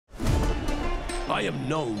I am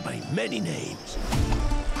known by many names.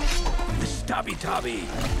 The Stabby Tabby,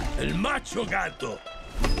 El Macho Gato,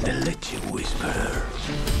 the Leche Whisperer.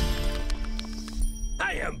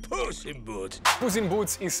 I am Puss in Boots. Puss in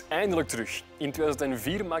Boots is eindelijk terug. In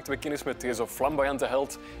 2004 maakten we kennis met deze flamboyante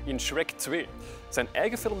held in Shrek 2. Zijn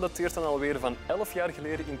eigen film dateert dan alweer van 11 jaar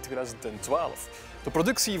geleden in 2012. De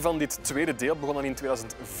productie van dit tweede deel begon dan in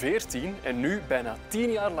 2014 en nu, bijna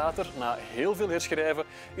 10 jaar later, na heel veel herschrijven,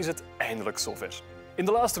 is het eindelijk zover. In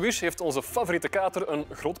The Last Wish heeft onze favoriete kater een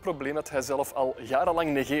groot probleem dat hij zelf al jarenlang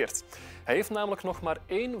negeert. Hij heeft namelijk nog maar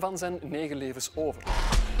 1 van zijn 9 levens over.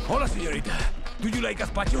 Hola, señorita. Do you like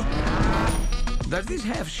gazpacho? Does this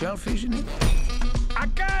have shellfish in it? A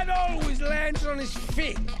cat always lands on his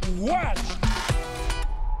feet. Watch!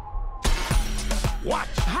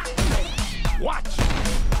 Watch! Ha! Watch!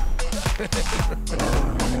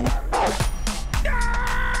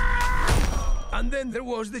 And then there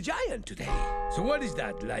was the giant today. So what is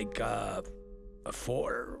that, like a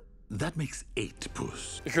 4? That makes 8,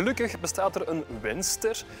 Puss. Gelukkig bestaat er een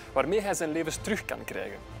wenster waarmee hij zijn levens terug kan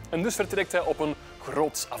krijgen. En dus vertrekt hij op een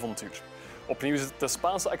groots avontuur. Opnieuw is het de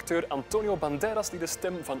Spaanse acteur Antonio Banderas die de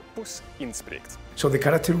stem van Puss inspreekt. So the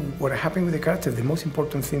character, what happened with the character, the most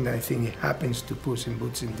important thing that I think happens to Puss in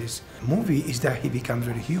Boots in this movie is that he becomes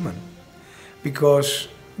very human. Because,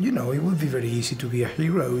 you know, it would be very easy to be a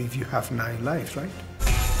hero if you have 9 lives, right?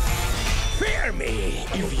 Fear me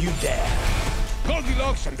if you dare.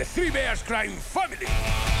 Goldilocks and the 3 Bears crime family.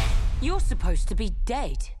 You're supposed to be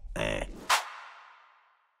dead.